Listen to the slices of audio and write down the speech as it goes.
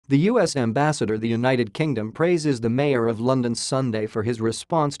The US ambassador to the United Kingdom praises the mayor of London Sunday for his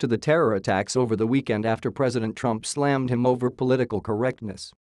response to the terror attacks over the weekend after President Trump slammed him over political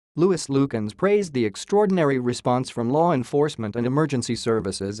correctness. Louis Lukens praised the extraordinary response from law enforcement and emergency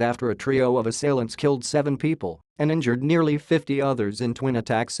services after a trio of assailants killed 7 people and injured nearly 50 others in twin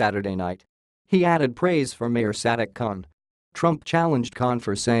attacks Saturday night. He added praise for Mayor Sadiq Khan. Trump challenged Khan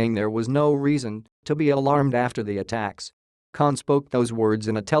for saying there was no reason to be alarmed after the attacks. Khan spoke those words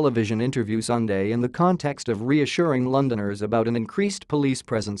in a television interview Sunday in the context of reassuring Londoners about an increased police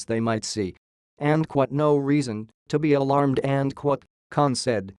presence they might see. And no reason to be alarmed and Khan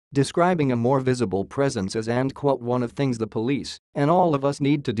said, describing a more visible presence as one of things the police and all of us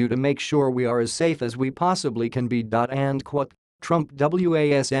need to do to make sure we are as safe as we possibly can be. Trump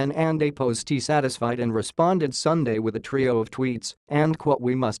wasn't a post satisfied and responded Sunday with a trio of tweets and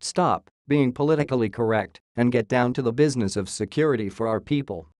we must stop being politically correct and get down to the business of security for our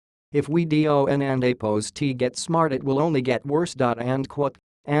people. If we don't a post get smart it will only get worse.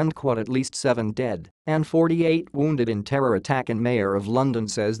 At least 7 dead and 48 wounded in terror attack and Mayor of London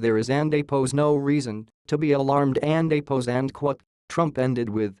says there is no reason to be alarmed Trump ended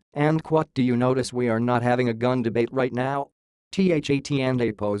with do you notice we are not having a gun debate right now?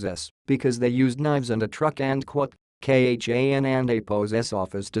 Because they used knives and a truck KHAN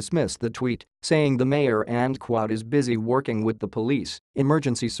office dismissed the tweet, saying the mayor is busy working with the police,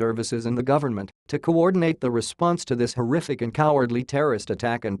 emergency services and the government to coordinate the response to this horrific and cowardly terrorist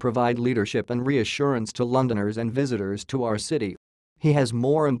attack and provide leadership and reassurance to Londoners and visitors to our city. He has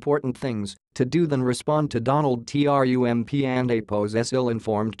more important things to do than respond to Donald Trump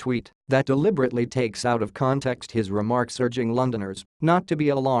ill-informed tweet that deliberately takes out of context his remarks urging Londoners not to be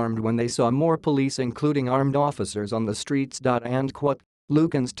alarmed when they saw more police including armed officers on the streets.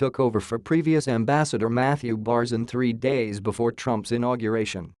 Lukens took over for previous Ambassador Matthew Barzun 3 days before Trump's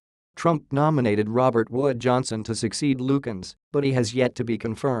inauguration. Trump nominated Robert Wood Johnson to succeed Lukens, but he has yet to be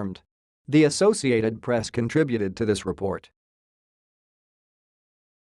confirmed. The Associated Press contributed to this report.